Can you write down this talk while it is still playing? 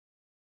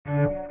Good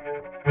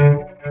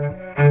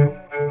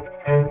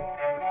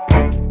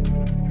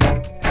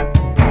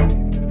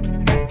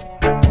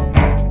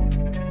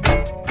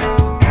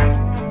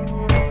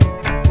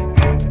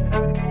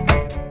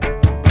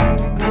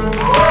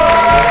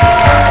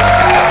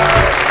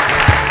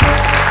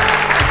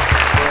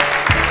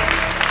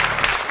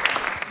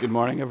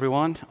morning,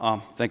 everyone.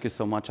 Thank you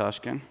so much,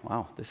 Ashken.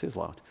 Wow, this is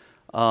loud.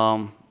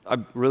 I'm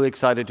really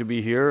excited to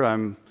be here.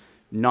 I'm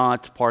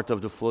not part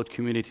of the float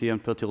community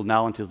until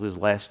now, until this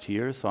last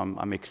year, so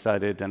I'm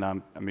excited, and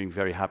I'm being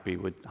very happy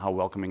with how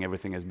welcoming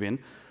everything has been.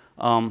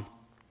 So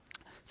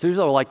here's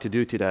what I'd like to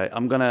do today.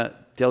 I'm going to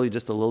tell you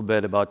just a little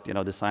bit about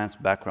the science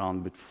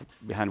background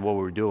behind what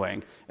we're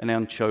doing, and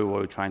then show you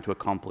what we're trying to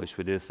accomplish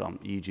with these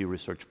EEG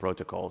research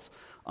protocols.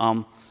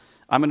 I'm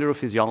a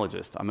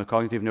neurophysiologist. I'm a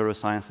cognitive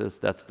neuroscientist.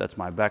 That's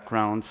my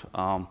background.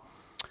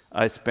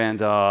 I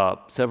spent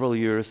several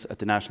years at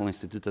the National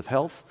Institute of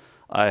Health.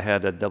 I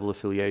had a double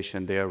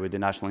affiliation there with the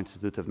National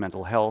Institute of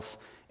Mental Health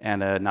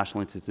and the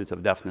National Institute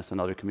of Deafness and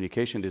Other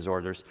Communication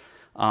Disorders.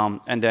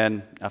 And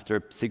then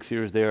after 6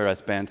 years there, I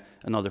spent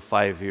another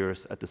 5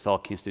 years at the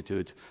Salk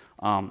Institute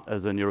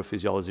as a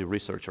neurophysiology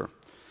researcher.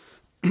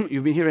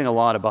 You've been hearing a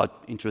lot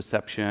about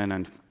interoception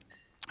and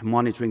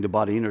monitoring the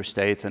body inner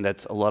states, and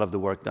that's a lot of the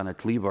work done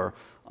at Liber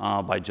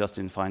by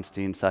Justin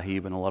Feinstein,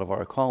 Sahib, and a lot of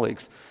our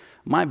colleagues.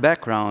 My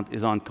background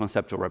is on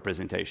conceptual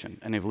representation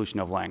and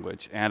evolution of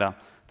language, and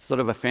it's sort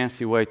of a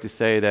fancy way to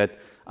say that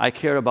I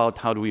care about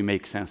how do we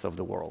make sense of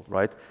the world,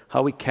 right?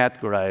 How we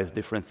categorize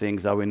different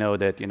things, how we know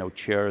that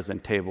chairs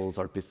and tables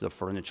are pieces of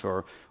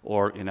furniture,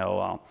 or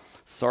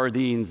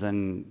sardines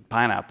and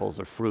pineapples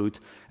or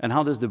fruit, and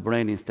how does the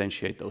brain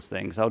instantiate those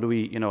things? How do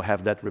we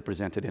have that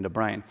represented in the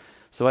brain?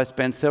 So I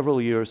spent several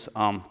years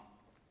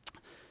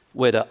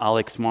with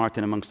Alex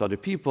Martin, amongst other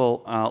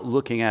people,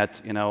 looking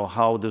at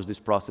how does these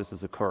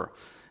processes occur.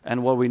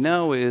 And what we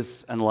know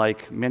is,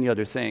 unlike many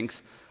other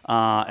things,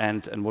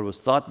 and what was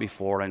thought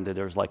before, and that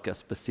there's like a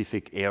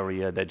specific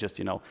area that just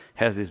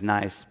has these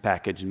nice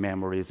packaged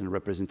memories and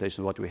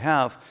representation of what we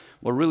have,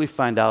 what we really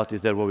find out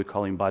is that what we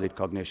call embodied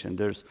cognition.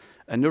 There's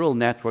a neural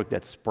network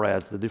that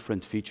spreads the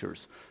different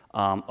features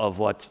of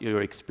what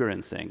you're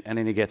experiencing, and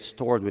then it gets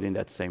stored within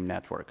that same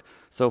network.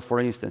 So for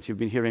instance, you've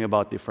been hearing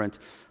about different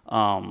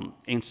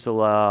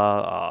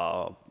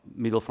insula,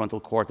 middle frontal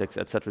cortex,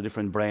 et cetera,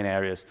 different brain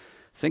areas.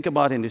 Think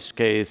about, in this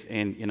case,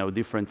 in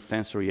different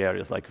sensory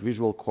areas like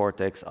visual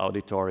cortex,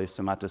 auditory,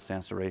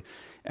 somatosensory,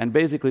 and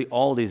basically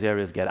all these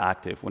areas get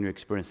active when you're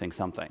experiencing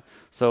something.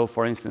 So,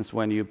 for instance,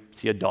 when you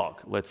see a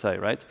dog, let's say,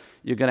 right,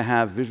 you're going to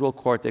have visual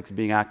cortex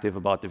being active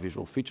about the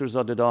visual features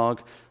of the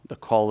dog, the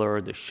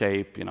color, the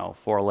shape,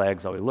 4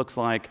 legs, how it looks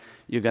like.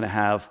 You're going to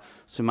have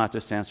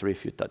somatosensory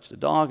if you touch the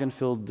dog and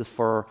feel the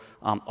fur,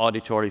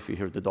 auditory if you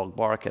hear the dog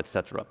bark,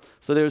 etc.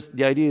 So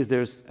the idea is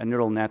there's a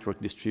neural network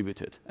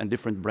distributed and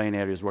different brain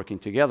areas working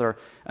together,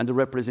 and the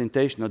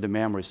representation of the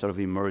memory sort of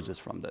emerges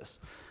from this.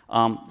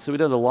 So we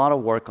did a lot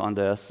of work on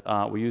this.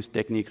 We used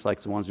techniques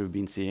like the ones we've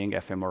been seeing,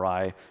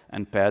 fMRI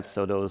and PET,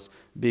 so those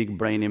big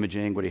brain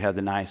imaging where you have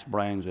the nice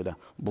brains with the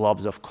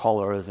blobs of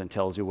colors and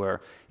tells you where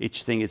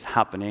each thing is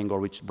happening or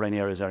which brain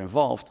areas are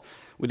involved.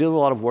 We did a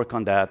lot of work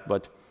on that,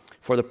 but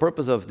for the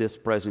purpose of this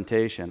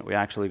presentation, we're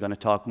actually going to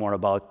talk more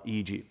about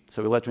EEG,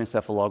 so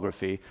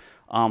electroencephalography.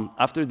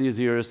 After these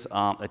years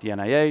at the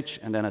NIH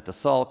and then at the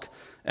Salk,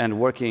 and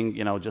working,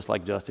 just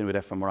like Justin with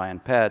fMRI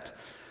and PET,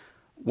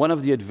 one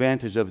of the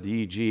advantages of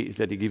the EEG is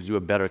that it gives you a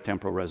better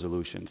temporal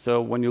resolution.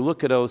 So when you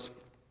look at those,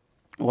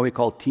 what we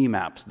call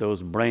T-maps,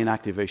 those brain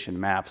activation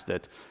maps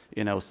that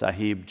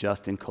Sahib,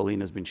 Justin,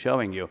 Colleen has been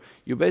showing you,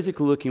 you're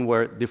basically looking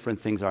where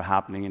different things are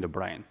happening in the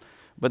brain.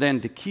 But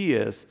then the key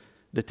is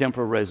the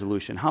temporal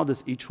resolution. How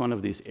does each one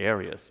of these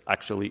areas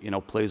actually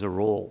plays a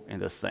role in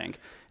this thing?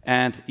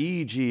 And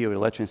EEG, or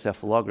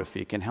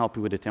electroencephalography, can help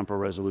you with the temporal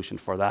resolution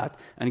for that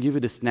and give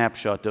you the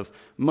snapshot of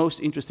most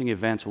interesting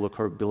events will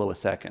occur below a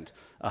second,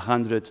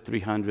 100,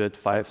 300,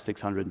 500,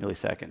 600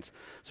 milliseconds.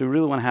 So we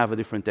really want to have a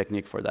different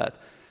technique for that.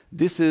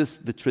 This is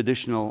the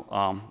traditional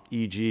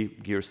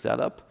EEG gear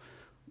setup.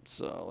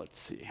 So let's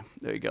see.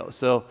 There you go.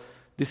 So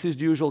this is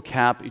the usual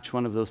cap. Each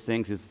one of those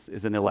things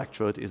is an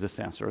electrode, is a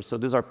sensor. So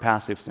these are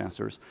passive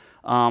sensors.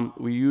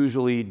 We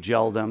usually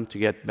gel them to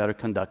get better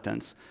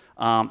conductance.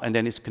 And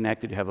then it's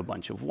connected. You have a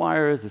bunch of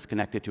wires. It's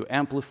connected to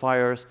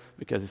amplifiers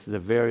because this is a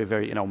very,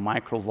 very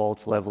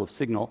microvolts level of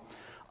signal.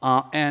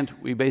 And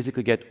we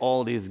basically get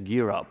all these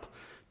gear up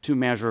to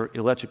measure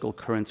electrical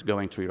currents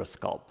going through your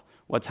scalp.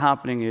 What's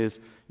happening is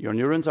your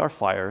neurons are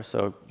fired,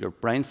 so your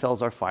brain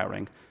cells are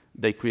firing.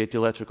 They create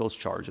electrical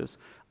charges.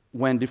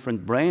 When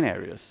different brain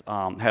areas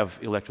have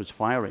electrodes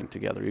firing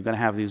together, you're going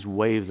to have these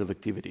waves of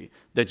activity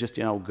that just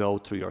go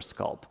through your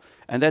scalp.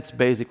 And that's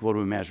basically what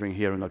we're measuring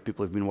here and what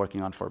people have been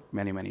working on for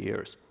many, many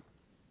years.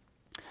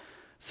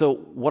 So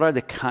what are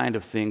the kind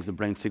of things, the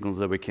brain signals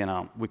that we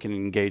can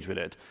engage with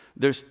it?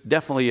 There's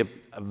definitely a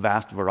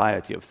vast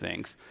variety of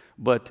things,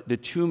 but the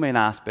two main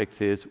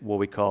aspects is what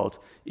we call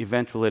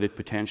event-related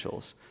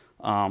potentials.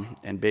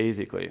 And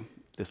basically,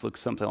 This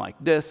looks something like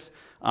this.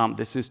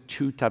 This is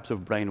 2 types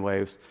of brain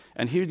waves.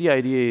 And here the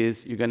idea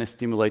is you're going to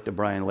stimulate the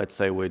brain, let's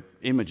say, with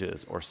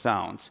images or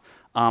sounds.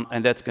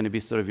 And that's going to be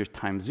sort of your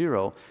time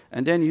 0.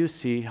 And then you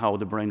see how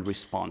the brain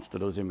responds to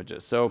those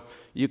images. So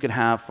you could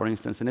have, for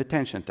instance, an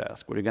attention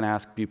task where you're going to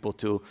ask people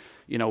to,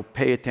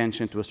 pay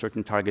attention to a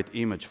certain target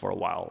image for a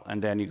while.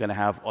 And then you're going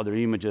to have other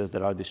images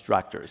that are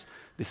distractors.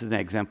 This is an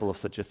example of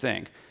such a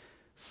thing.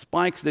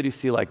 Spikes that you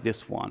see like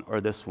this one or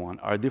this one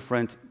are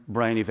different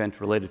brain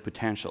event-related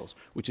potentials,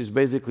 which is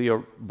basically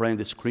your brain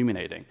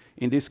discriminating,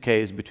 in this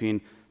case,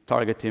 between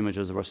target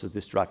images versus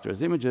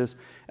distractors images.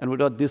 And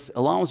what this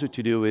allows you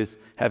to do is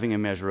having a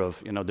measure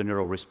of the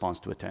neural response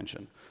to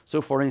attention.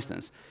 So for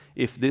instance,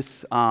 if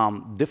these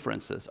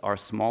differences are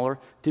smaller,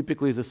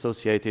 typically is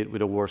associated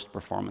with a worse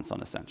performance on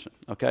attention,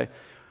 okay?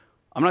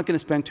 I'm not going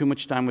to spend too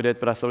much time with it,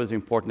 but I thought it was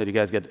important that you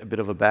guys get a bit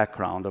of a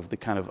background of the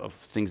kind of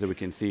things that we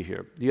can see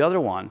here. The other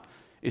one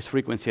is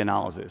frequency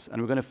analysis,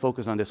 and we're going to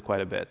focus on this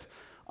quite a bit.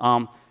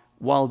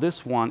 While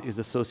this one is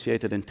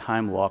associated in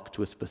time lock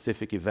to a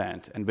specific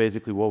event, and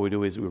basically what we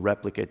do is we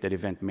replicate that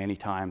event many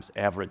times,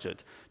 average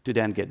it, to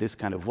then get this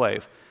kind of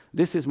wave.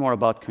 This is more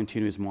about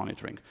continuous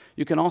monitoring.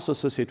 You can also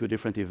associate with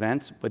different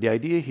events, but the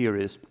idea here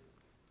is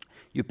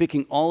you're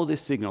picking all these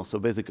signals, so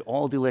basically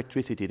all the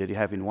electricity that you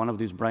have in one of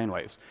these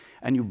brainwaves,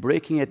 and you're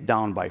breaking it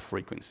down by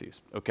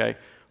frequencies, okay?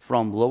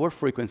 From lower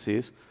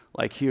frequencies,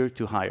 like here,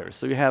 to higher.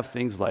 So you have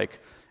things like,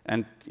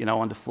 and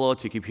on the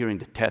floats, you keep hearing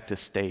the theta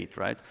state,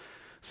 right?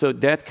 So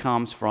that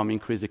comes from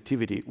increased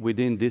activity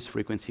within this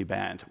frequency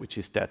band, which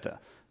is theta.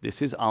 This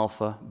is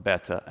alpha,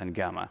 beta, and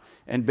gamma.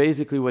 And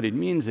basically what it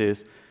means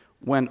is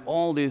when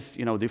all these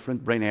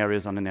different brain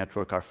areas on the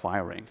network are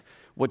firing,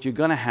 what you're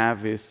going to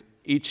have is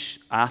each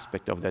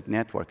aspect of that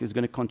network is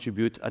going to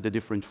contribute at a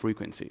different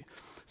frequency.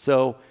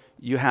 So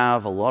you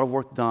have a lot of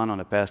work done on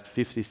the past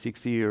 50,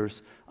 60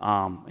 years,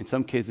 in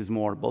some cases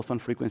more, both on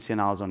frequency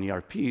analysis on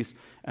ERPs,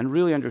 and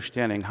really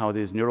understanding how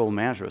these neural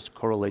measures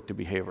correlate to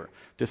behavior,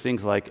 to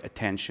things like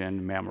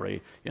attention,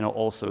 memory,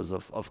 all sorts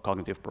of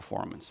cognitive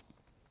performance.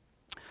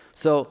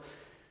 So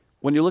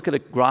when you look at a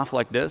graph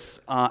like this,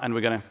 and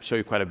we're going to show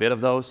you quite a bit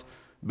of those,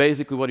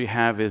 basically what you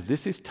have is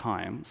this is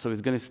time, so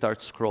it's going to start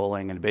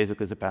scrolling, and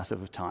basically it's a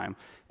passive of time.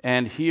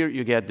 And here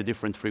you get the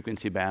different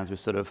frequency bands. We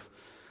sort of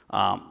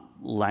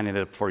line it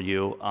up for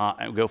you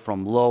and go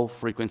from low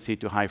frequency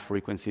to high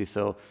frequency.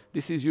 So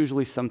this is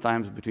usually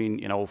sometimes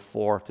between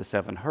 4 to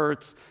 7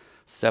 hertz,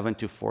 7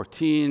 to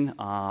 14,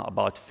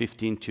 about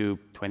 15 to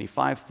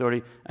 25,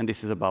 30, and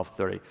this is above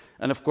 30.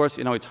 And of course,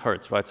 it's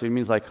hertz, right? So it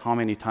means like how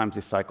many times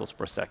it cycles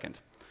per second.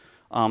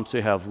 So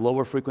you have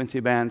lower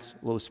frequency bands,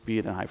 low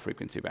speed, and high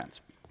frequency bands.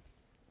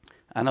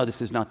 I know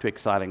this is not too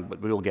exciting,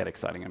 but we will get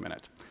exciting in a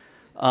minute.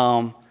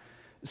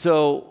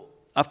 So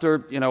after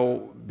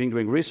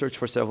doing research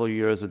for several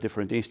years at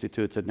different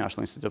institutes at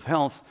National Institute of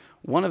Health,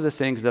 one of the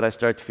things that I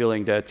started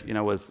feeling that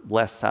was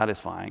less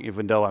satisfying,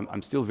 even though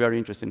I'm still very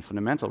interested in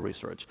fundamental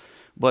research,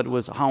 but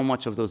was how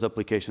much of those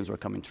applications were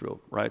coming true,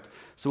 right?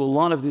 So a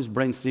lot of these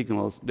brain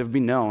signals, they've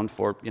been known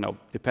for,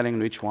 depending on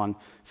which one,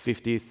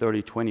 50,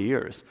 30, 20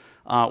 years.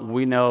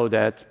 We know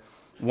that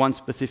one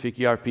specific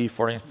ERP,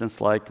 for instance,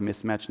 like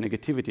mismatch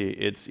negativity,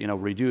 it's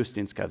reduced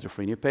in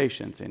schizophrenia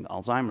patients, in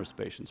Alzheimer's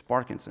patients,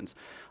 Parkinson's.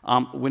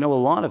 We know a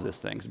lot of these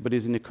things, but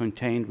it's in a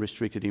contained,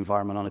 restricted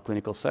environment on a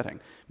clinical setting.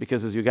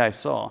 Because as you guys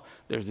saw,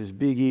 there's this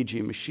big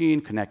EEG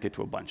machine connected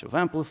to a bunch of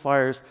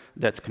amplifiers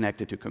that's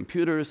connected to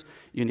computers.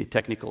 You need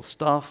technical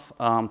stuff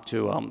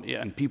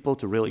and people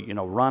to really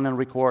run and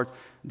record.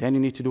 Then you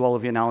need to do all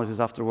of the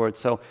analysis afterwards.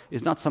 So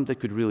it's not something that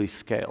could really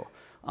scale.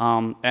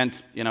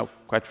 And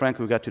quite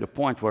frankly, we got to the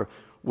point where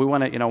we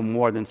want to,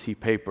 more than see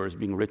papers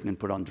being written and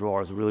put on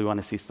drawers. We really want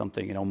to see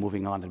something,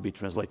 moving on and be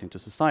translated into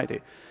society.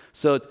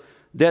 So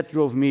that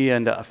drove me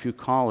and a few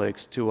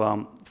colleagues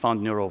to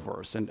found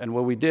Neuroverse. And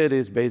what we did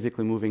is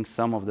basically moving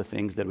some of the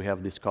things that we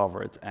have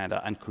discovered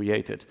and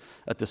created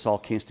at the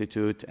Salk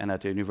Institute and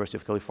at the University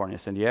of California,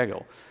 San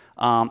Diego,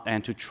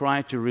 and to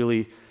try to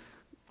really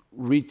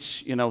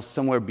reach,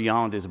 somewhere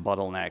beyond these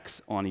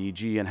bottlenecks on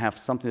EEG and have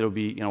something that will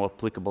be,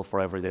 applicable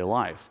for everyday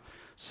life.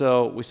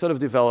 So we sort of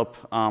developed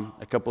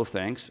a couple of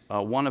things.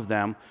 One of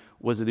them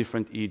was a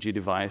different EEG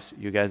device.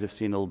 You guys have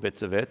seen little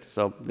bits of it.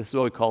 So this is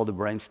what we call the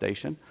brain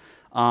station.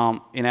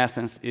 In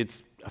essence,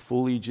 it's a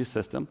full EEG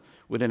system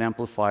with an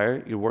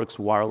amplifier. It works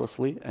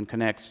wirelessly and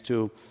connects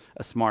to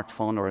a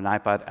smartphone or an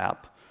iPad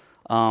app.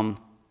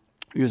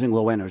 Using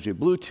low-energy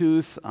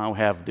Bluetooth, we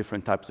have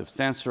different types of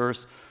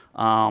sensors.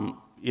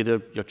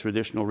 Either your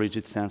traditional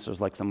rigid sensors,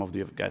 like some of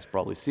you guys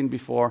probably seen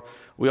before.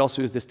 We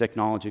also use this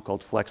technology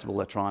called flexible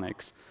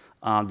electronics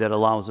that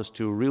allows us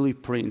to really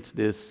print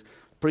this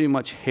pretty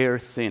much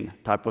hair-thin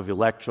type of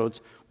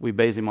electrodes. We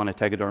base them on a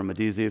tegaderm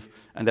adhesive,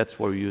 and that's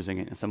what we're using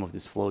in some of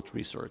this float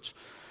research.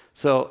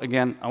 So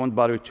again, I won't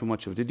bother with too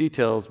much of the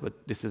details,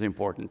 but this is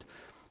important.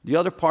 The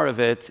other part of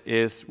it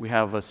is we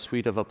have a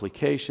suite of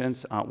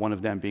applications, one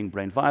of them being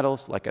Brain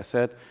Vitals, like I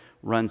said,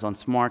 runs on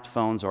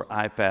smartphones or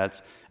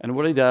iPads. And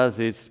what it does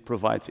is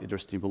provides either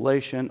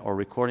stimulation or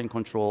recording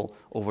control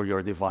over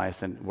your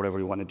device and whatever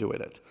you want to do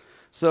with it.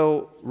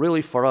 So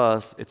really for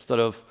us, it's sort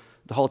of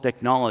the whole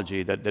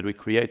technology that we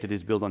created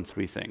is built on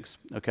three things,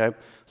 okay?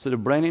 So the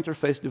brain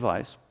interface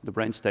device, the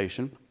brain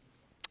station,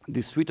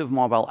 the suite of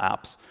mobile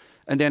apps,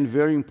 and then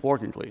very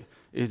importantly,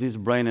 is this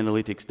brain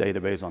analytics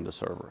database on the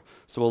server.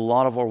 So a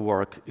lot of our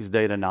work is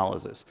data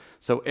analysis.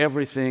 So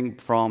everything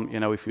from,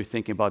 if you're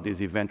thinking about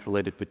these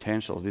event-related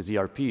potentials, these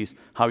ERPs,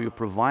 how you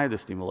provide the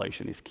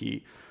stimulation is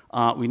key.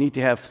 We need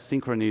to have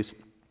synchronies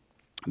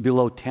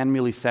below 10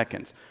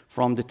 milliseconds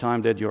from the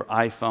time that your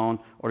iPhone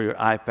or your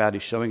iPad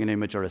is showing an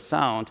image or a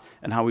sound,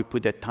 and how we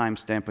put that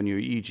timestamp on your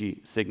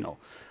EEG signal.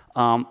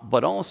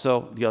 But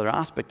also, the other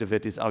aspect of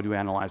it is how do you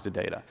analyze the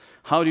data?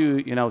 How do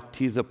you,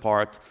 tease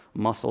apart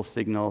muscle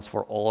signals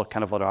for all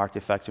kind of other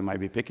artifacts you might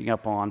be picking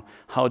up on?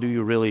 How do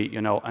you really,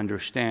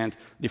 understand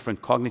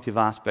different cognitive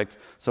aspects?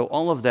 So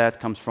all of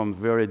that comes from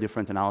very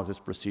different analysis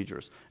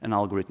procedures and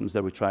algorithms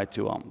that we try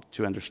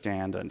to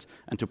understand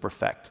and to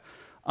perfect.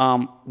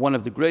 One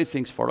of the great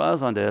things for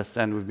us on this,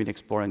 and we've been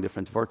exploring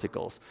different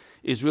verticals,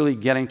 is really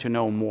getting to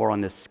know more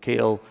on the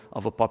scale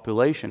of a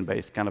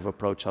population-based kind of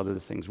approach, how do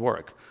these things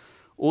work.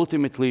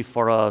 Ultimately,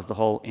 for us, the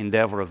whole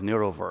endeavor of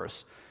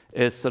Neuroverse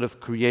is sort of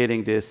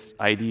creating this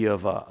idea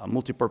of a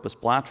multi-purpose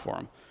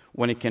platform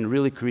when it can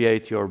really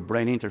create your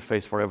brain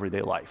interface for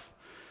everyday life.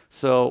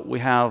 So we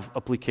have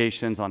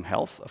applications on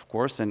health, of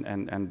course,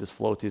 and this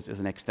float is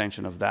an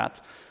extension of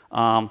that.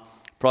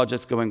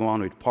 Projects going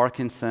on with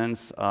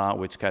Parkinson's,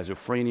 with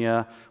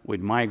schizophrenia,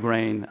 with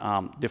migraine,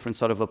 different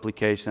sort of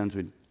applications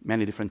with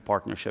many different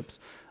partnerships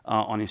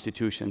on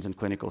institutions and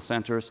clinical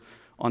centers.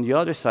 On the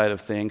other side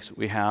of things,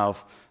 we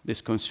have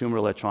this consumer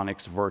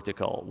electronics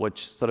vertical,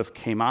 which sort of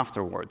came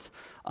afterwards,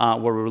 where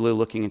we're really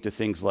looking into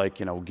things like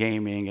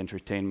gaming,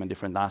 entertainment,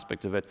 different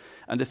aspects of it.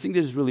 And the thing that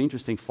is really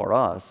interesting for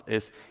us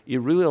is it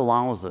really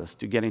allows us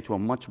to get into a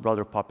much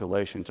broader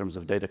population in terms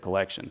of data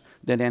collection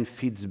that then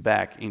feeds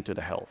back into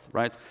the health,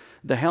 right?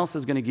 The health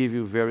is going to give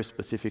you very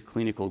specific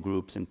clinical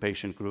groups and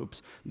patient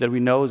groups that we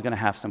know is going to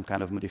have some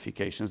kind of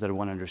modifications that we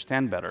want to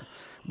understand better,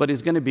 but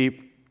it's going to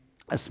be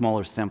a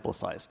smaller sample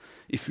size.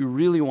 If you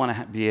really want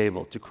to be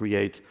able to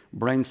create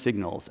brain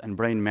signals and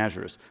brain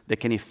measures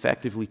that can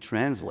effectively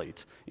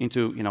translate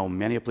into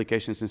many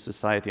applications in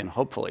society and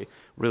hopefully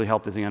really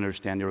help us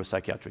understand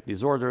neuropsychiatric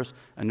disorders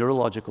and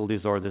neurological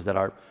disorders that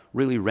are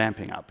really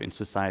ramping up in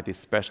society,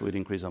 especially with the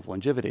increase of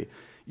longevity,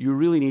 you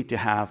really need to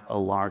have a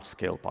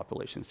large-scale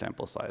population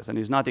sample size. And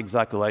it's not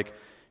exactly like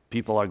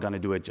people are going to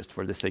do it just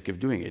for the sake of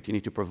doing it. You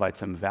need to provide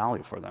some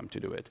value for them to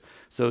do it.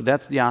 So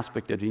that's the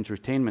aspect that the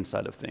entertainment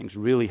side of things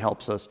really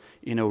helps us,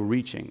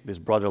 reaching this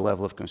broader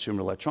level of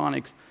consumer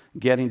electronics,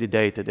 getting the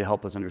data to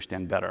help us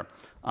understand better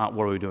what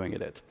we're doing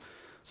at it.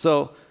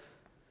 So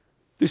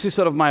this is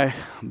sort of my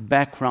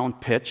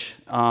background pitch.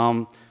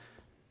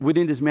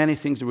 Within these many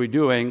things that we're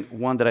doing,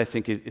 one that I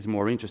think is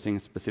more interesting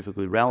and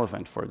specifically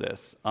relevant for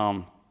this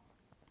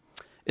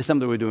is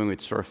something we're doing with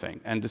surfing.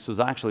 And this was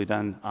actually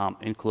done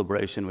in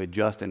collaboration with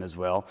Justin as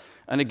well.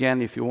 And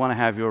again, if you want to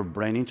have your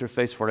brain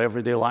interface for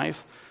everyday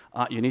life,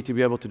 you need to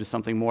be able to do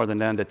something more than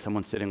that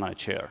someone's sitting on a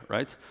chair,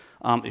 right?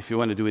 If you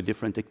want to do it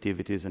different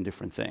activities and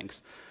different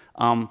things.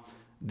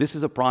 This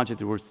is a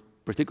project that we're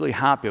particularly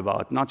happy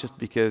about, not just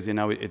because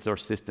it's our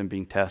system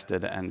being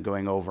tested and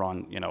going over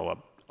on a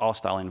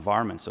hostile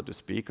environment, so to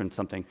speak, and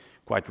something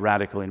quite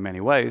radical in many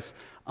ways.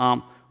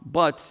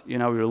 But we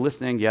were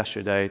listening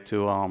yesterday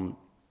to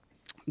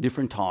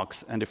different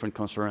talks and different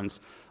concerns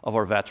of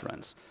our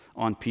veterans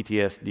on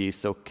PTSD.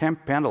 So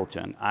Camp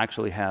Pendleton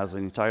actually has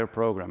an entire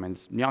program, and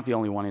it's not the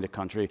only one in the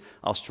country.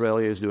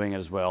 Australia is doing it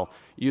as well,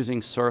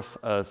 using surf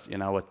as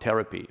a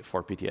therapy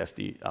for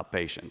PTSD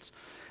patients.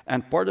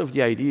 And part of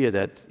the idea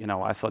that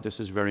I thought this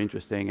is very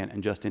interesting,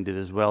 and Justin did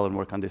as well, and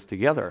work on this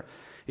together,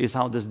 is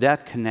how does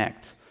that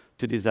connect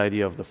to this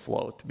idea of the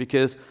float?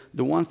 Because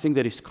the one thing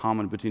that is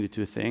common between the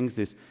two things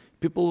is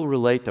people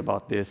relate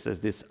about this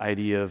as this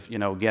idea of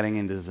getting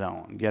in the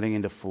zone, getting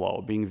in the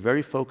flow, being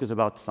very focused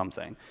about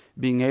something,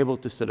 being able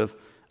to sort of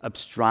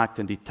abstract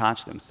and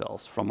detach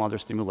themselves from other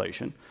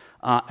stimulation,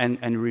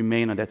 and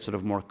remain in that sort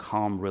of more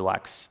calm,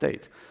 relaxed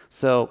state.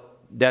 So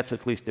that's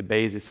at least the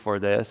basis for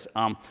this.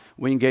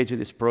 We engage in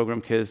this program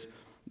because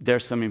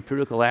there's some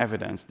empirical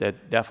evidence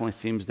that definitely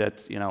seems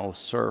that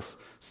surf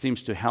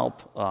seems to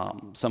help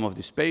some of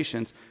these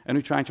patients, and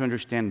we're trying to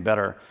understand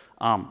better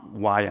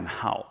why and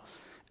how.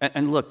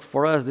 And look,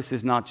 for us, this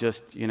is not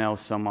just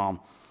some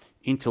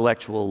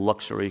intellectual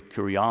luxury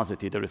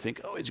curiosity that we think,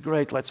 oh, it's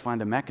great, let's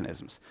find the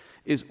mechanisms.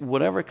 Is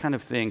whatever kind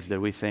of things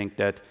that we think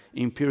that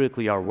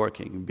empirically are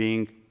working,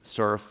 being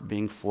surf,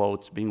 being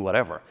floats, being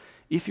whatever,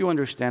 if you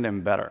understand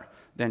them better,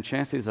 then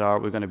chances are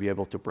we're going to be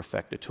able to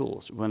perfect the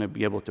tools. We're going to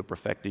be able to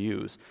perfect the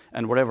use.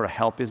 And whatever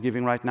help is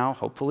giving right now,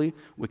 hopefully,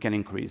 we can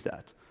increase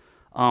that.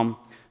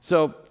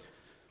 So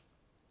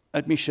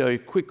let me show you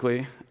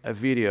quickly a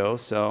video.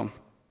 So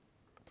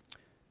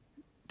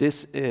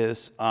this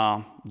is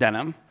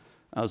Denim.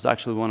 I was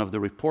actually one of the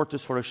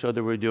reporters for a show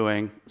that we're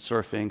doing,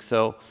 surfing.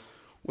 So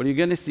what you're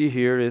going to see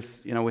here is,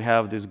 we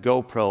have this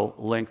GoPro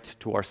linked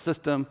to our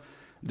system.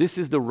 This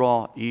is the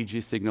raw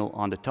EEG signal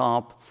on the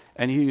top,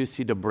 and here you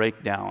see the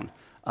breakdown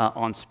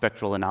on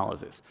spectral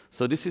analysis.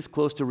 So this is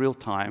close to real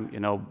time.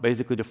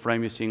 Basically the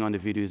frame you're seeing on the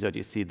videos that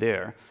you see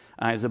there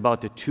is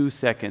about a 2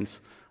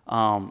 seconds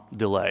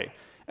delay.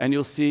 And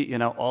you'll see,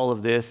 all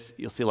of this,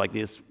 you'll see like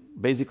this.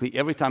 Basically,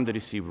 every time that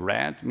you see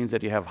red means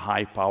that you have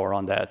high power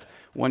on that.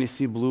 When you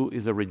see blue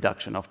is a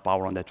reduction of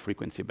power on that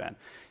frequency band.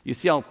 You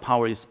see how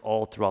power is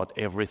all throughout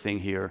everything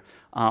here.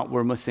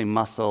 We're missing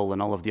muscle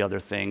and all of the other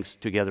things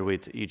together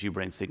with EEG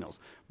brain signals.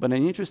 But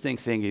an interesting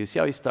thing is you see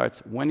how it starts,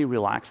 when he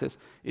relaxes,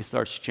 it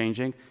starts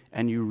changing,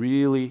 and you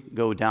really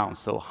go down.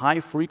 So high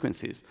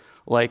frequencies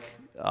like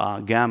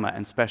gamma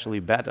and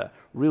especially beta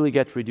really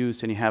get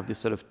reduced, and you have this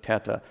sort of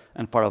theta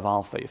and part of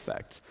alpha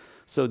effects.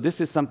 So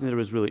this is something that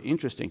was really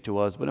interesting to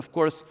us. But of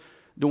course,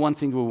 the one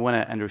thing we want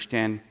to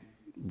understand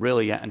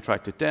really and try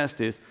to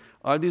test is,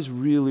 are these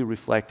really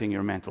reflecting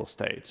your mental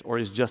states? Or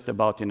is it just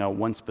about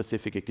one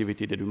specific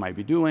activity that we might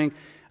be doing?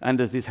 And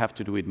does this have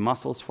to do with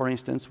muscles, for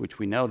instance, which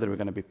we know that we're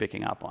going to be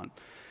picking up on?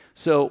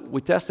 So we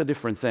tested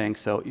different things.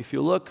 So if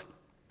you look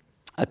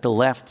at the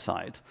left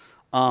side,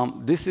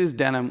 this is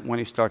Denham when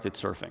he started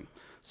surfing.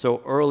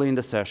 So early in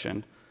the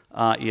session,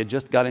 he had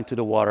just got into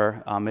the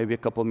water maybe a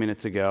couple of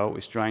minutes ago.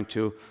 He's trying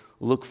to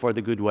look for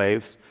the good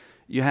waves.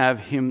 You have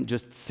him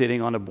just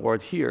sitting on a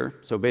board here,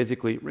 so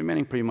basically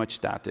remaining pretty much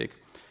static.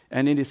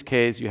 And in this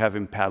case, you have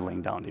him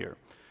paddling down here.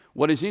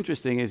 What is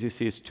interesting is you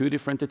see it's two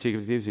different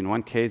activities. In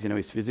one case,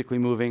 he's physically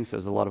moving, so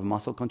there's a lot of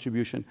muscle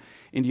contribution.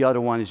 In the other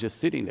one, is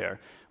just sitting there.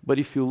 But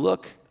if you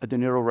look at the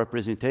neural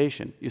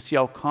representation, you see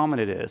how common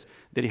it is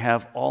that you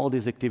have all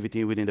this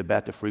activity within the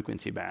beta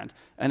frequency band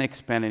and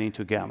expanding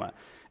into gamma.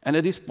 And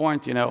at this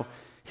point,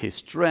 his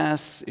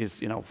stress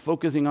is,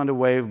 focusing on the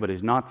wave, but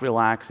he's not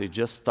relaxed. He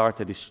just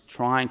started. He's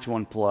trying to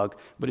unplug,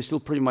 but he's still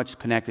pretty much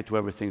connected to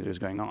everything that is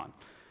going on.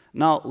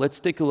 Now, let's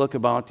take a look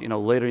about,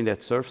 later in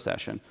that surf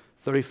session,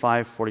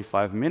 35,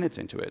 45 minutes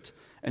into it,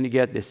 and you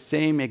get the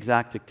same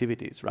exact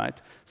activities,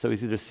 right? So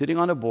he's either sitting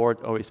on a board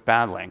or he's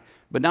paddling.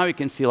 But now you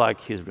can see,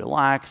 like, he's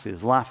relaxed,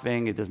 he's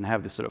laughing, he doesn't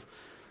have this sort of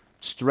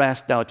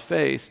stressed out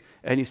face,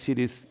 and you see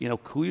this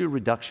clear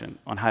reduction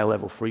on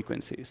high-level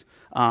frequencies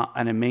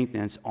and a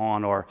maintenance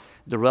on, or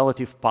the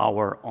relative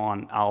power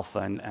on alpha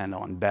and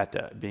on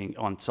beta being,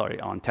 on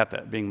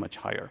theta being much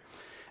higher.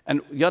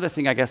 And the other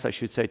thing I guess I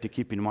should say to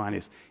keep in mind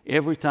is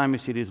every time you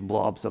see these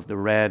blobs of the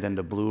red and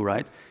the blue,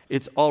 right,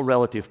 it's all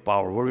relative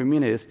power. What we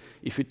mean is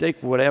if you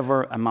take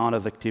whatever amount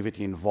of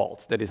activity in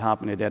volts that is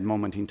happening at that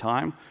moment in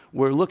time,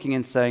 we're looking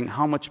and saying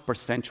how much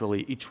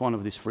percentually each one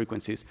of these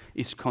frequencies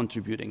is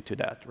contributing to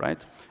that,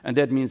 right? And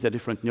that means that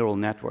different neural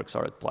networks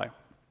are at play.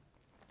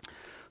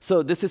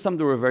 So this is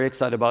something we're very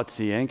excited about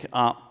seeing.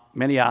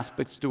 Many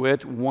aspects to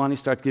it. One, it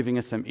starts giving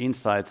us some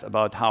insights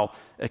about how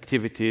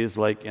activities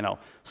like,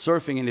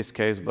 surfing in this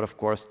case, but of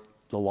course,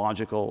 the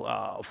logical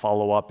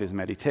follow-up is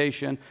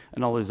meditation,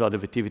 and all these other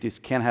activities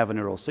can have a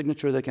neural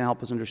signature that can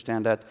help us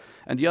understand that.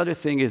 And the other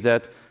thing is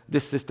that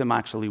this system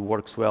actually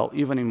works well,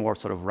 even in more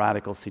sort of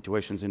radical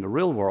situations in the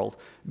real world,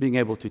 being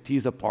able to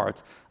tease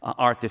apart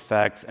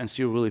artifacts and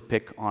still really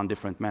pick on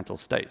different mental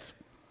states.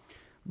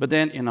 But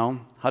then,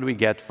 how do we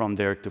get from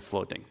there to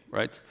floating,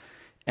 right?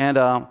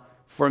 And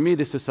for me,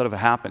 this is sort of a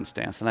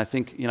happenstance, and I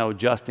think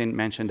Justin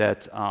mentioned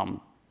that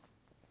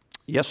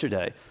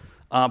yesterday.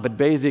 But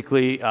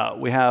basically,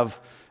 we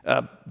have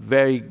a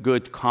very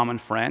good common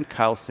friend,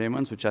 Kyle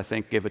Simmons, which I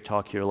think gave a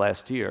talk here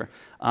last year.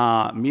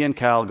 Me and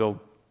Kyle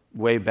go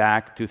way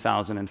back,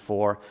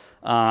 2004.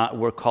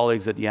 We're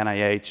colleagues at the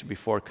NIH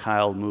before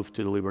Kyle moved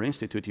to the Laureate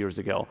Institute years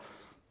ago.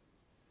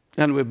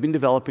 And we've been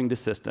developing the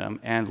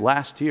system. And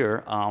last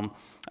year,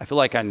 I feel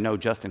like I know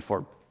Justin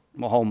for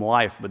my whole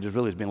life, but it's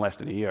really been less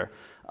than a year.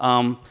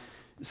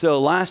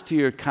 So last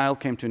year, Kyle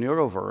came to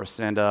Neuroverse,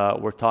 and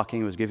we're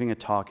talking. He was giving a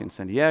talk in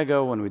San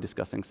Diego, and we're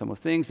discussing some of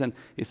things. And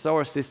he saw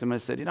our system and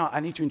said,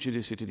 I need to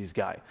introduce you to this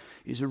guy.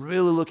 He's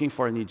really looking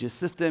for an EEG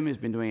system. He's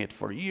been doing it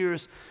for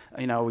years.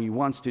 He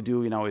wants to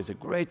do, he's a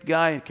great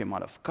guy. He came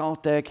out of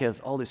Caltech. He has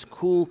all this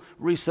cool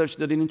research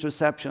that in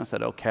interception. I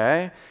said,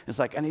 okay. It's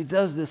like, and he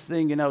does this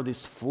thing,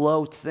 these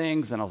float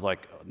things. And I was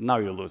like, now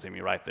you're losing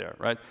me right there,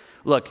 right?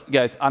 Look,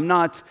 guys, I'm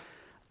not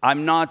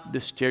the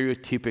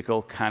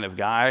stereotypical kind of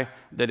guy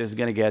that is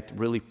going to get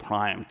really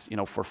primed,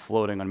 for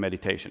floating on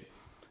meditation.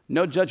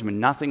 No judgment,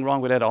 nothing wrong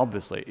with that,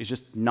 obviously. It's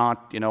just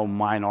not,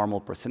 my normal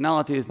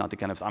personality. It's not the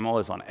kind of, I'm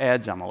always on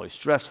edge. I'm always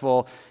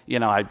stressful.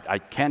 I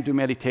can't do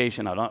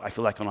meditation. I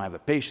feel like I don't have the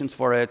patience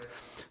for it.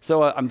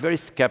 So I'm very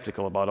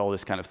skeptical about all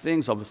these kind of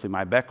things. Obviously,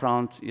 my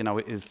background,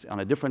 is on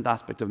a different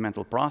aspect of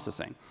mental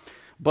processing.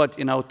 But,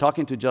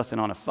 talking to Justin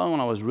on the phone,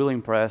 I was really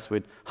impressed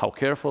with how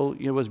careful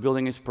he was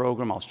building his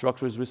program, how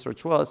structured his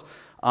research was.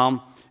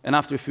 And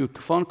after a few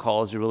phone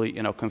calls, he really,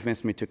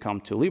 convinced me to come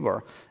to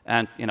Liber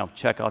and,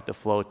 check out the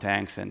flow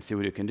tanks and see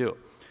what you can do.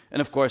 And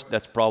of course,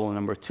 that's problem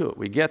number two.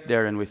 We get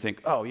there and we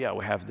think, oh yeah,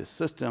 we have this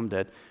system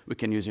that we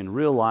can use in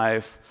real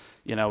life.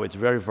 It's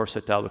very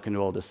versatile. We can do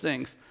all these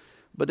things.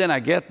 But then I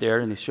get there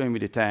and he's showing me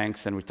the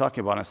tanks and we're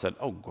talking about it. I said,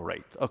 oh,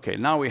 great. Okay,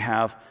 now we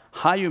have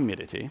high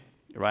humidity.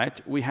 right?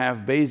 We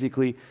have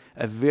basically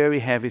a very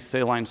heavy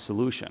saline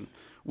solution,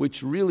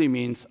 which really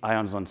means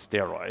ions on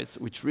steroids,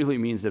 which really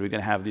means that we're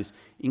going to have these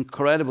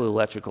incredible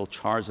electrical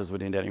charges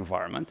within that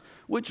environment,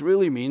 which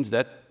really means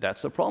that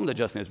that's the problem that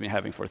Justin has been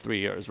having for 3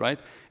 years, right?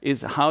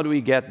 Is how do we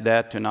get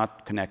that to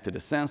not connect to the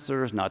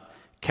sensors, not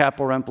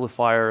cap or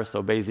amplifiers,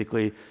 so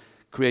basically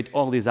create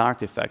all these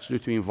artifacts due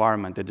to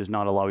environment that does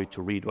not allow you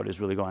to read what is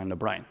really going on in the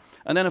brain.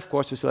 And then, of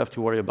course, you still have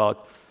to worry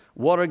about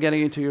water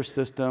getting into your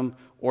system,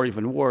 or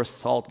even worse,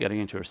 salt getting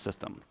into your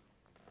system.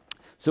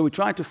 So we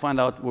tried to find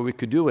out what we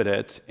could do with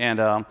it,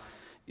 and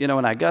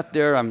when I got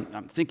there,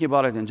 I'm thinking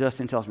about it, and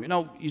Justin tells me,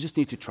 you just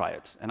need to try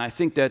it. And I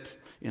think that,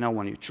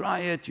 when you try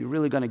it, you're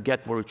really going to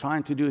get what we're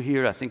trying to do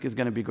here. I think it's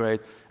going to be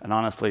great. And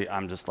honestly,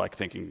 I'm just like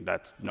thinking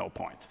that's no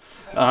point.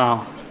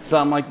 So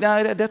I'm like,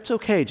 no, that's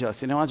okay,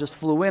 Justin. I just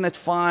flew in at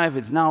 5.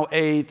 It's now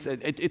 8.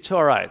 It's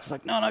all right. It's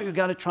like, no, you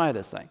got to try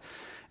this thing.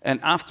 And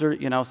after,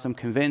 some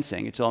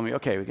convincing, he told me,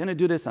 okay, we're going to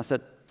do this. And I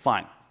said,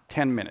 fine,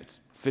 10 minutes,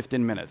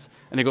 15 minutes.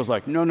 And he goes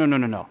like,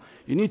 no.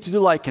 You need to do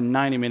like a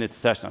 90-minute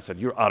session. I said,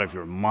 you're out of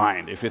your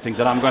mind if you think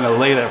that I'm going to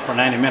lay there for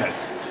 90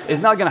 minutes.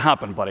 It's not going to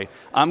happen, buddy.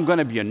 I'm going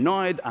to be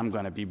annoyed. I'm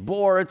going to be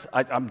bored.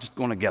 I'm just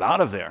going to get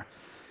out of there.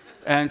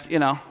 And,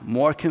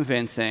 more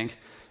convincing.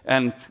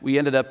 And we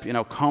ended up,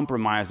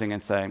 compromising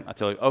and saying, I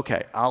tell you,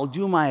 okay, I'll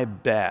do my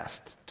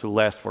best to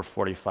last for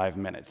 45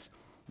 minutes.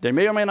 They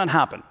may or may not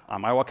happen. I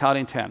might walk out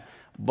in 10.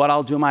 But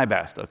I'll do my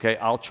best, okay?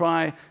 I'll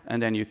try,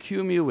 and then you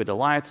cue me with the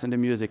lights and the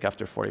music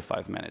after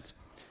 45 minutes.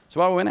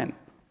 So I went in.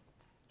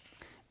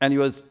 And it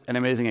was an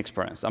amazing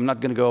experience. I'm not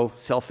going to go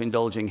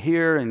self-indulging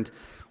here and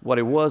what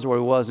it was or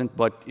it wasn't,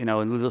 but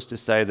needless to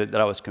say that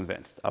I was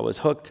convinced. I was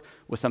hooked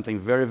with something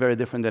very, very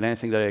different than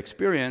anything that I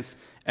experienced,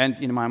 and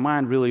in my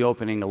mind, really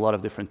opening a lot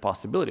of different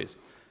possibilities.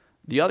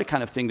 The other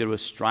kind of thing that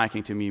was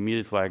striking to me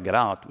immediately when I got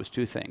out was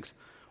two things.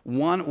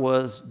 One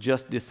was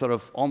just this sort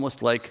of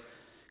almost like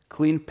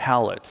clean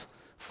palette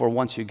for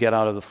once you get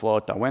out of the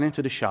float. I went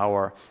into the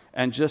shower,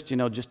 and just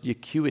the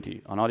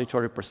acuity on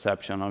auditory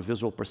perception, on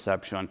visual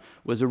perception,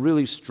 was a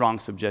really strong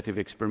subjective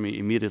experiment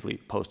immediately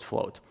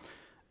post-float.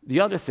 The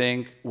other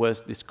thing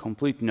was this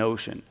complete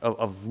notion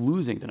of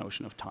losing the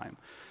notion of time.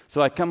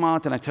 So I come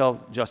out and I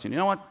tell Justin, you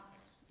know what?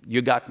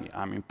 You got me.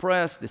 I'm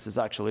impressed. This is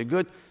actually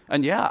good.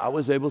 And yeah, I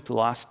was able to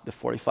last the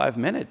 45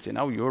 minutes. You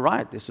were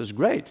right. This was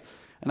great.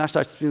 And I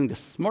started feeling the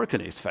smirk on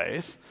his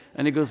face,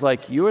 and he goes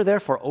like, you were there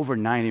for over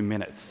 90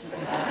 minutes.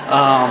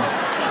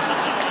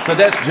 So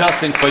that's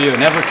Justin for you.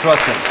 Never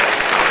trust him.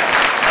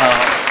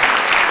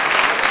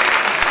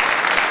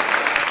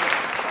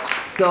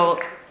 So,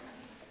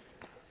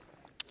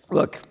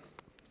 look,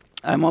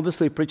 I'm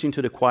obviously preaching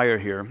to the choir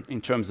here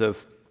in terms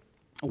of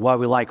why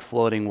we like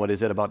floating, what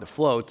is it about the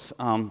floats.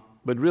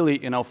 But really,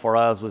 for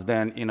us was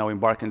then,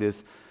 embarking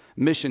this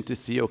mission to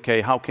see,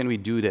 okay, how can we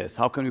do this?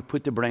 How can we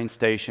put the brain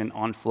station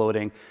on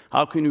floating?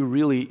 How can we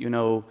really,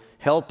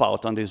 help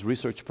out on this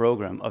research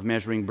program of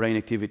measuring brain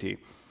activity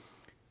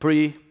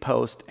pre,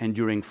 post, and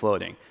during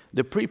floating?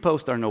 The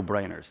pre-post are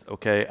no-brainers,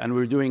 okay? And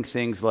we're doing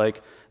things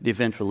like the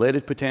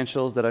event-related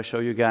potentials that I show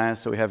you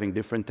guys. So we're having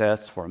different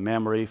tests for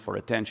memory, for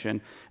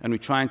attention, and we're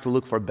trying to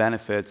look for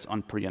benefits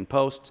on pre and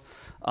post.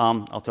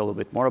 I'll tell a little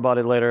bit more about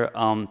it later.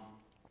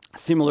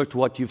 Similar to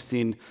what you've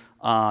seen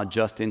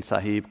Justin,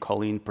 Sahib,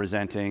 Colleen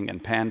presenting,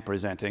 and Pan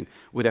presenting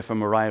with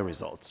fMRI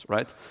results,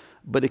 right?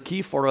 But the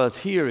key for us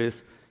here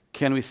is,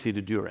 can we see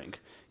the during?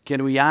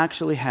 Can we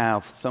actually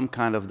have some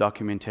kind of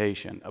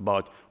documentation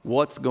about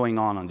what's going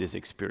on this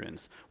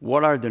experience?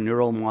 What are the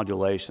neural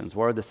modulations?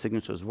 What are the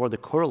signatures? What are the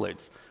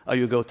correlates as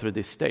you go through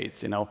these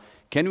states?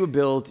 Can we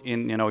build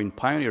in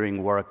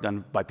pioneering work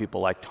done by people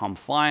like Tom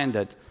Fine,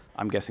 that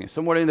I'm guessing is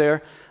somewhere in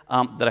there,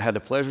 that I had the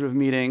pleasure of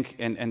meeting,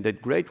 and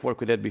did great work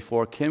with that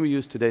before. Can we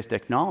use today's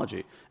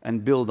technology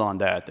and build on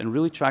that and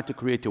really try to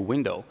create a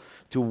window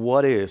to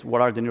what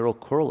are the neural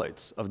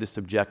correlates of this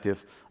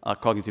subjective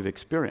cognitive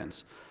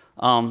experience?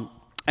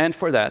 And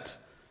for that,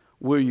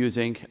 we're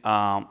using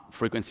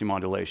frequency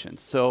modulation.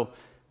 So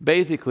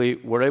basically,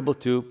 we're able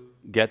to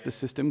get the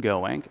system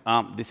going.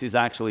 This is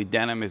actually,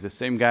 Denham is the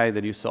same guy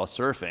that you saw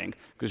surfing,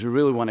 because we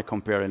really want to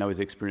compare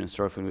his experience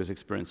surfing with his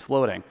experience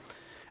floating.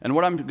 And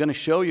what I'm going to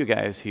show you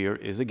guys here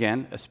is,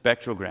 again, a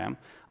spectrogram.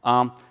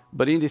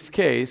 But in this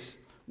case,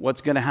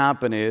 what's going to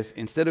happen is,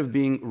 instead of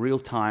being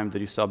real-time that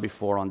you saw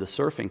before on the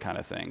surfing kind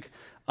of thing,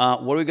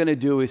 what we're going to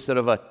do is sort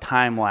of a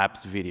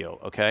time-lapse video,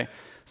 okay?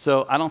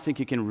 So I don't think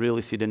you can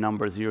really see the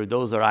numbers here.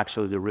 Those are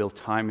actually the real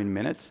time in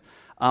minutes.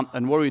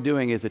 And what we're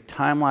doing is a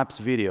time-lapse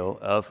video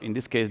of, in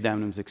this case,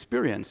 Denham's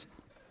experience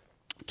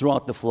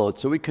throughout the float.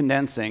 So we're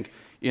condensing,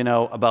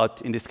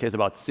 in this case,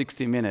 about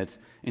 60 minutes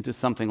into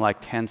something like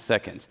 10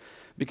 seconds.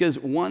 Because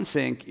one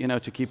thing,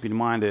 to keep in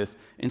mind is,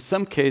 in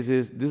some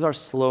cases, these are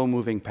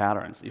slow-moving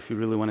patterns, if you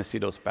really want to see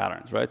those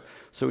patterns, right?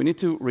 So we need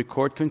to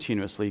record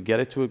continuously, get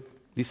it to a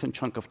decent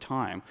chunk of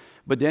time,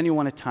 but then you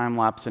want to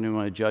time-lapse and you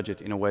want to judge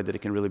it in a way that it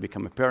can really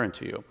become apparent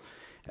to you.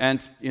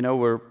 And,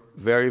 we're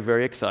very,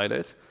 very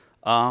excited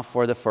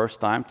for the first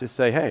time to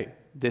say, hey,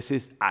 this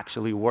is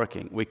actually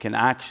working. We can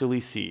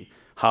actually see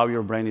how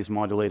your brain is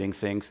modulating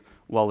things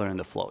while they're in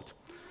the float.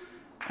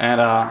 And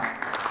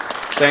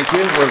thank you.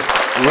 We're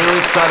really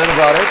excited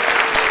about it.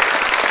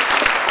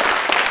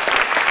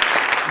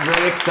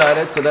 Very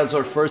excited. So that's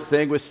our first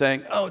thing. We're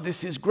saying, oh,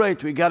 this is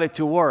great. We got it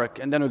to work.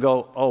 And then we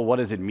go, oh, what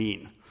does it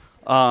mean?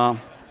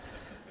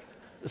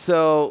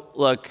 So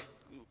look,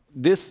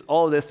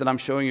 all this that I'm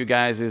showing you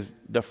guys is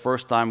the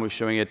first time we're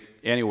showing it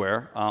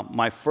anywhere.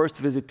 My first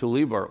visit to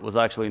Liber was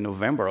actually in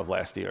November of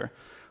last year.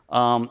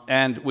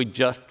 And we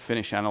just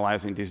finished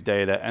analyzing this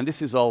data. And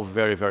this is all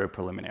very, very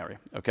preliminary,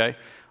 OK?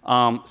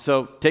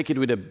 So take it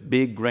with a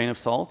big grain of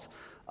salt.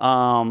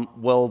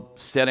 Well,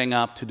 setting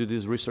up to do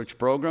this research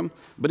program.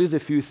 But there's a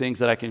few things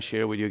that I can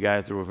share with you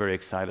guys that we're very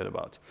excited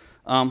about.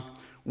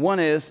 One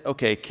is,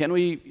 OK, can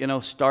we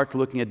start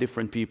looking at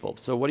different people?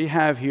 So what you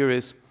have here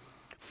is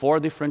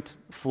 4 different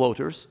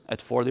floaters at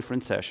 4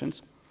 different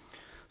sessions.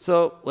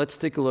 So let's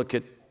take a look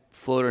at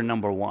floater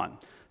number 1.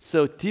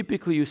 So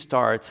typically you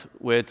start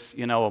with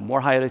a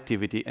more higher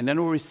activity, and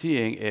then what we're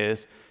seeing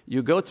is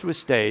you go through a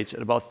stage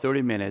at about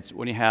 30 minutes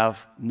when you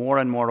have more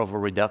and more of a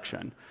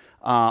reduction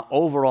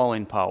overall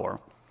in power,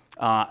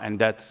 and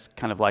that's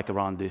kind of like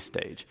around this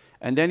stage.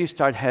 And then you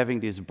start having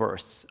these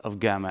bursts of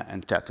gamma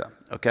and theta,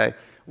 okay?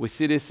 We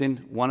see this in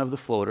one of the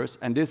floaters,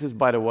 and this is,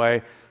 by the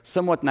way,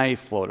 somewhat naive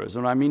floaters.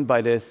 What I mean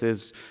by this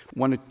is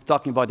when we're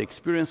talking about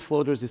experienced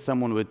floaters, is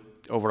someone with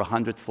over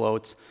 100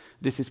 floats.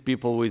 This is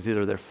people with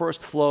either their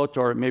first float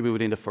or maybe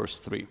within the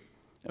first 3,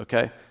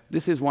 okay?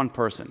 This is one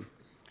person.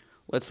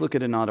 Let's look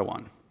at another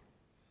one.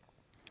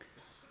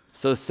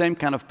 So same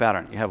kind of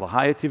pattern. You have a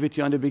high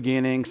activity on the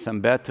beginning,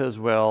 some beta as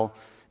well,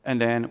 and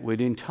then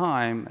within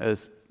time,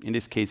 as in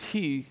this case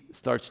he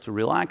starts to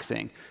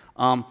relaxing,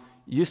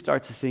 you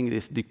start to see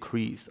this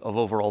decrease of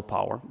overall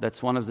power.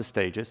 That's one of the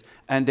stages.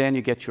 And then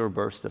you get your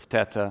bursts of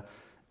theta,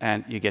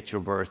 and you get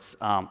your bursts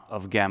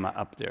of gamma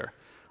up there.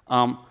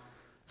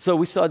 So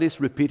we saw this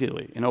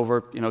repeatedly in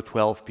over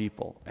 12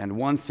 people. And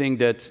one thing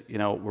that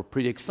we're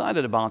pretty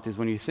excited about is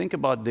when you think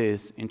about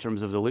this in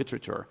terms of the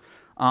literature,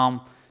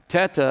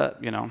 theta,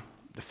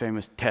 the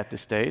famous theta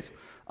state.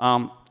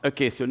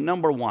 OK, so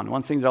number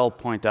one thing that I'll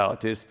point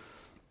out is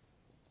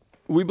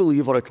we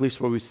believe, or at least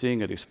what we're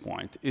seeing at this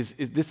point, is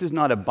this is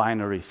not a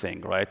binary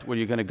thing, right? Where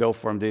you're going to go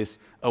from this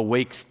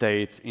awake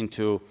state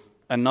into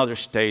another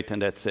state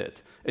and that's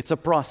it. It's a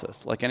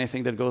process, like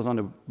anything that goes on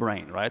the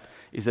brain, right?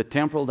 It's a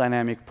temporal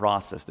dynamic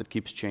process that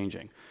keeps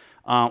changing.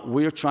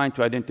 We're trying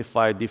to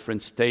identify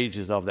different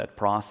stages of that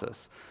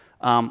process.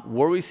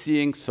 What we're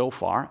seeing so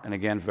far, and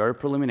again, very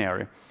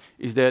preliminary,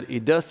 is that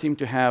it does seem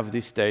to have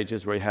these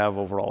stages where you have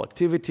overall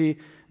activity,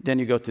 then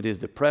you go to this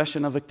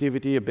depression of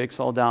activity, a big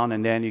fall down,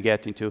 and then you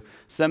get into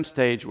some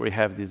stage where you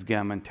have these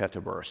gamma and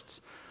theta bursts.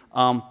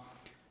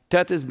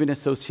 Theta has been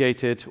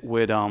associated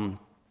with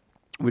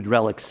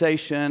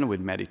relaxation, with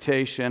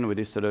meditation, with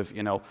this sort of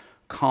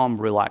calm,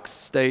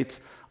 relaxed state.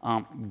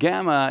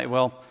 Gamma,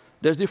 well,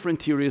 there's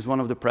different theories. One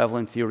of the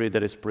prevalent theory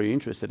that is pretty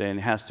interested in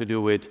has to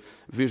do with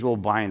visual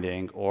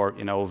binding or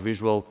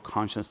visual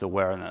conscious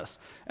awareness.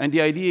 And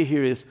the idea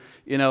here is,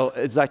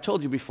 as I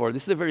told you before,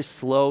 this is a very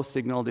slow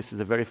signal. This is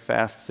a very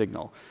fast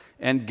signal.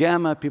 And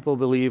gamma, people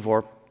believe,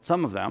 or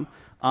some of them,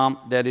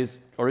 that is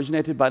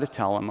originated by the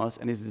thalamus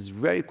and is this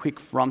very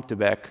quick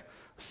front-to-back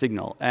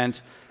signal.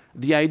 And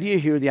the idea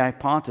here, the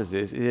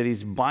hypothesis, is that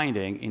it's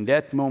binding in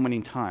that moment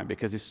in time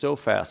because it's so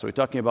fast. So we're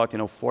talking about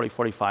 40,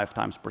 45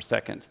 times per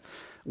second.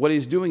 What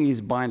he's doing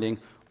is binding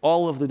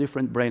all of the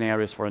different brain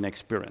areas for an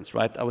experience,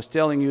 right? I was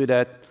telling you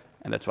that,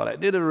 and that's what I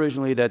did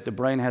originally, that the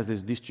brain has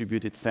this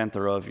distributed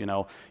center of,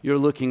 you're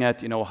looking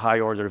at,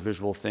 high-order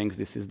visual things.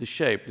 This is the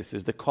shape. This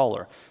is the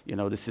color.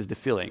 This is the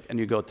feeling. And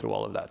you go through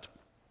all of that.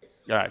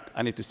 All right,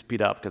 I need to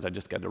speed up because I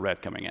just got the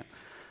red coming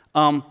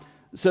in.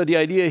 So the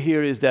idea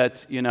here is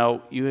that,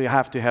 you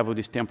have to have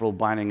this temporal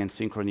binding and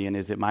synchrony, and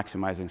is a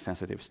maximizing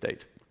sensitive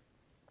state.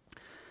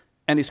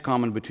 And it's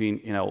common between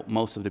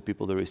most of the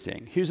people that we're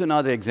seeing. Here's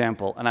another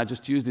example, and I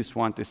just use this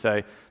one to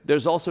say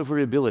there's also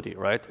variability,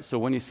 right? So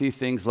when you see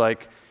things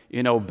like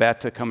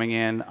beta coming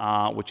in,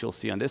 which you'll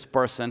see on this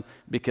person,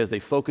 because they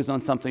focus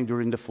on something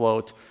during the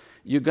float,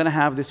 you're going to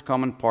have this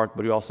common part,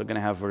 but you're also going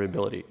to have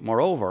variability.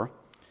 Moreover,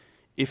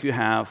 if you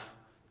have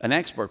an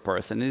expert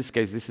person, in this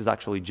case, this is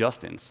actually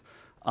Justin's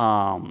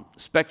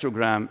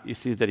spectrogram, you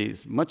see that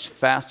he's much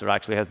faster,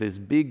 actually has this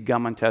big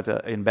gamma and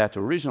theta in beta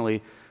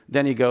originally.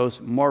 Then he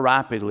goes more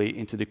rapidly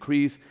into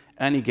decrease,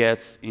 and he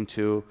gets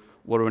into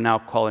what we're now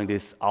calling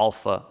this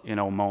alpha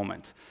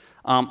moment.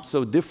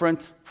 So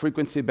different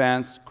frequency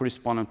bands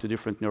corresponding to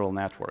different neural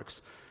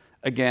networks.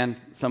 Again,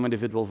 some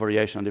individual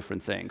variation on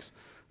different things.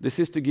 This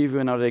is to give you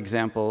another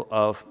example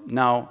of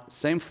now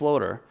same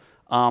floater,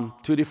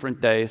 2 different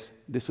days.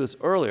 This was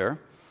earlier,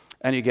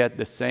 and you get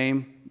the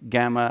same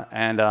gamma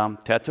and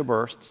theta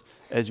bursts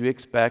as you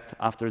expect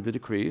after the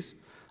decrease.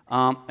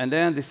 And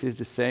then this is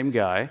the same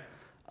guy,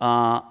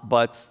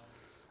 but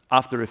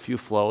after a few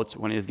floats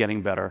when he's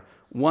getting better.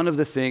 One of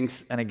the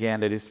things, and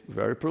again, that is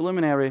very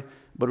preliminary,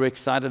 but we're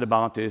excited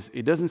about is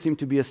it doesn't seem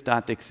to be a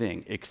static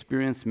thing.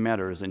 Experience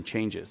matters and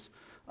changes.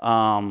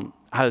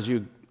 As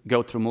you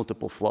go through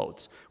multiple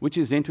floats, which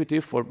is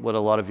intuitive for what a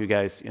lot of you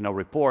guys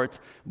report,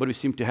 but we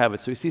seem to have it.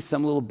 So you see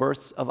some little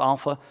bursts of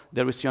alpha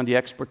that we see on the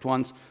expert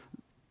ones.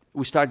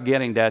 We start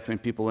getting that when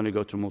people want to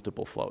go through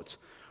multiple floats.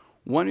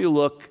 When you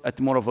look at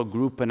more of a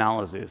group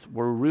analysis, what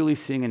we're really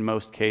seeing in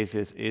most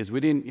cases is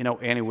within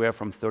anywhere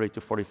from 30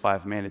 to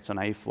 45 minutes on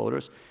naive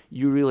floaters,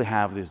 you really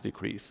have this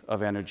decrease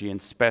of energy,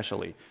 and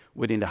especially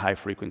within the high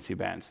frequency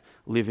bands,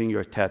 leaving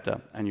your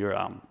theta and your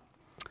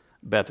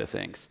beta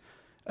things.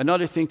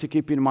 Another thing to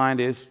keep in mind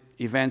is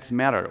events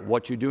matter.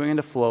 What you're doing in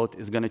the float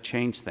is going to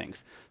change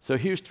things. So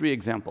here's 3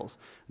 examples.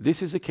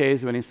 This is a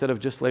case when instead of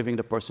just leaving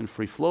the person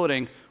free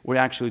floating, we're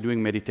actually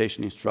doing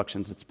meditation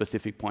instructions at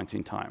specific points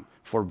in time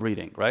for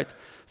breathing, right?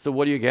 So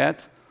what do you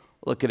get?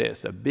 Look at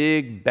this, a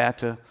big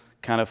beta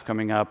kind of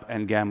coming up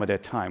and gamma at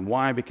that time.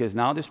 Why? Because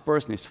now this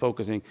person is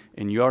focusing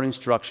in your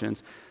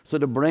instructions, so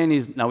the brain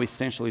is now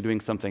essentially doing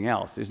something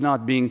else. It's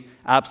not being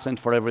absent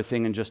for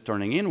everything and just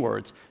turning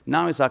inwards.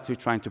 Now it's actually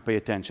trying to pay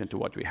attention to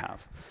what we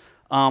have.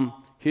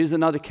 Here's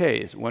another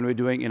case when we're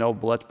doing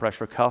blood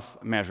pressure cuff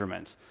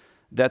measurements.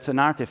 That's an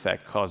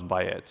artifact caused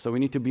by it. So we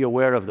need to be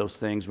aware of those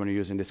things when we're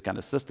using this kind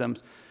of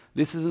systems.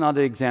 This is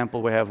another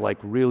example where we have like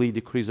really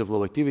decrease of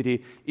low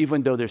activity,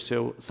 even though there's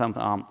still some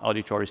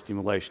auditory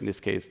stimulation, in this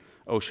case,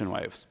 ocean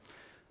waves.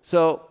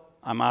 So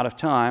I'm out of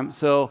time.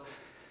 So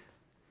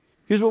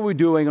here's what we're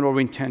doing and what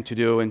we intend to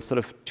do in sort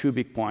of 2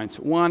 big points.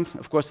 One,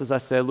 of course, as I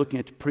said, looking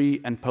at pre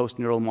and post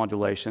neural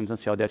modulations and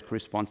see how that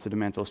corresponds to the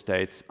mental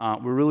states.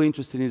 We're really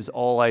interested in this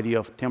whole idea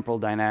of temporal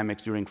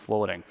dynamics during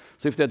floating.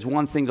 So if there's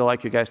one thing I'd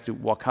like you guys to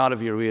walk out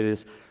of here with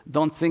is,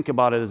 don't think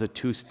about it as a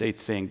 2-state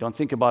thing. Don't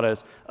think about it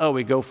as, oh,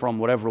 we go from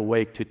whatever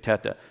wake to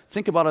theta.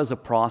 Think about it as a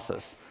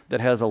process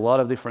that has a lot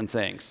of different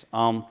things.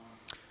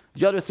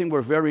 The other thing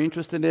we're very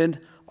interested in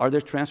are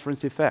their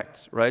transference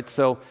effects, right?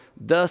 So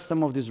does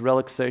some of this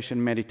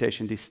relaxation,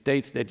 meditation, these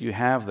states that you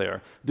have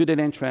there, do they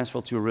then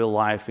transfer to real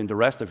life in the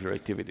rest of your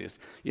activities?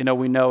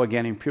 We know,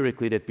 again,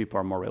 empirically that people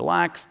are more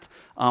relaxed,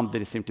 that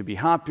they seem to be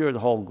happier, the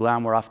whole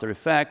glamour after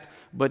effect,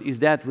 but is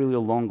that really a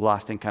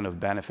long-lasting kind of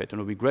benefit? And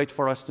it would be great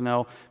for us to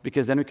know,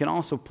 because then we can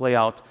also play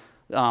out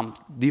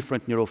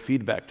different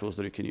neurofeedback tools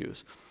that you can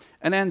use.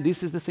 And then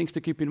this is the things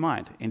to keep in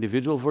mind.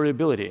 Individual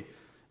variability.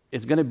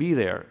 It's going to be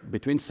there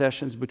between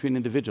sessions, between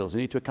individuals.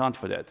 You need to account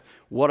for that.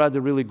 What are the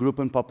really group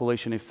and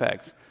population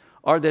effects?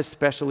 Are there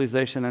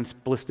specialization and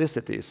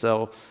splisticity?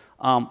 So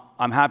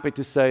I'm happy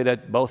to say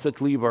that both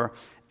at Liber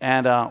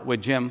and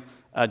with Jim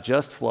at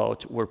Just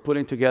Float, we're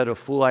putting together a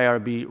full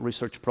IRB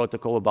research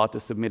protocol, about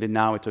to submit it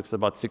now. It took us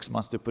about 6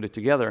 months to put it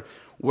together.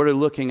 We're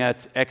looking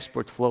at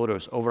expert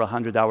floaters, over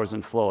 100 hours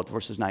in float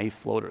versus naive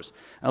floaters,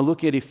 and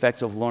looking at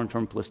effects of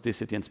long-term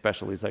plasticity and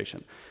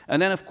specialization.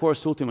 And then, of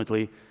course,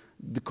 ultimately,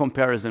 the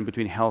comparison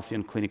between healthy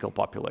and clinical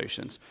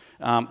populations.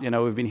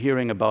 We've been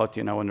hearing about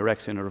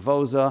anorexia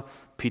nervosa,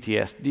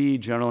 PTSD,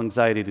 general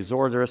anxiety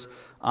disorders.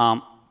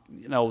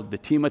 The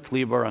team at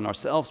Liber and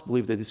ourselves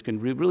believe that this can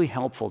be really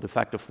helpful, the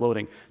fact of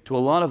floating, to a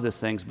lot of these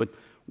things, but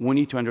we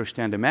need to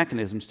understand the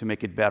mechanisms to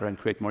make it better and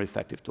create more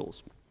effective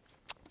tools.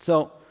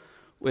 So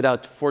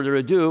without further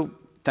ado,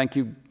 thank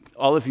you,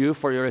 all of you,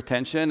 for your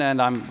attention,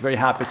 and I'm very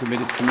happy to meet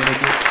this community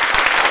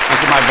and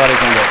to my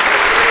buddies on this.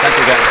 Thank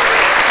you, guys.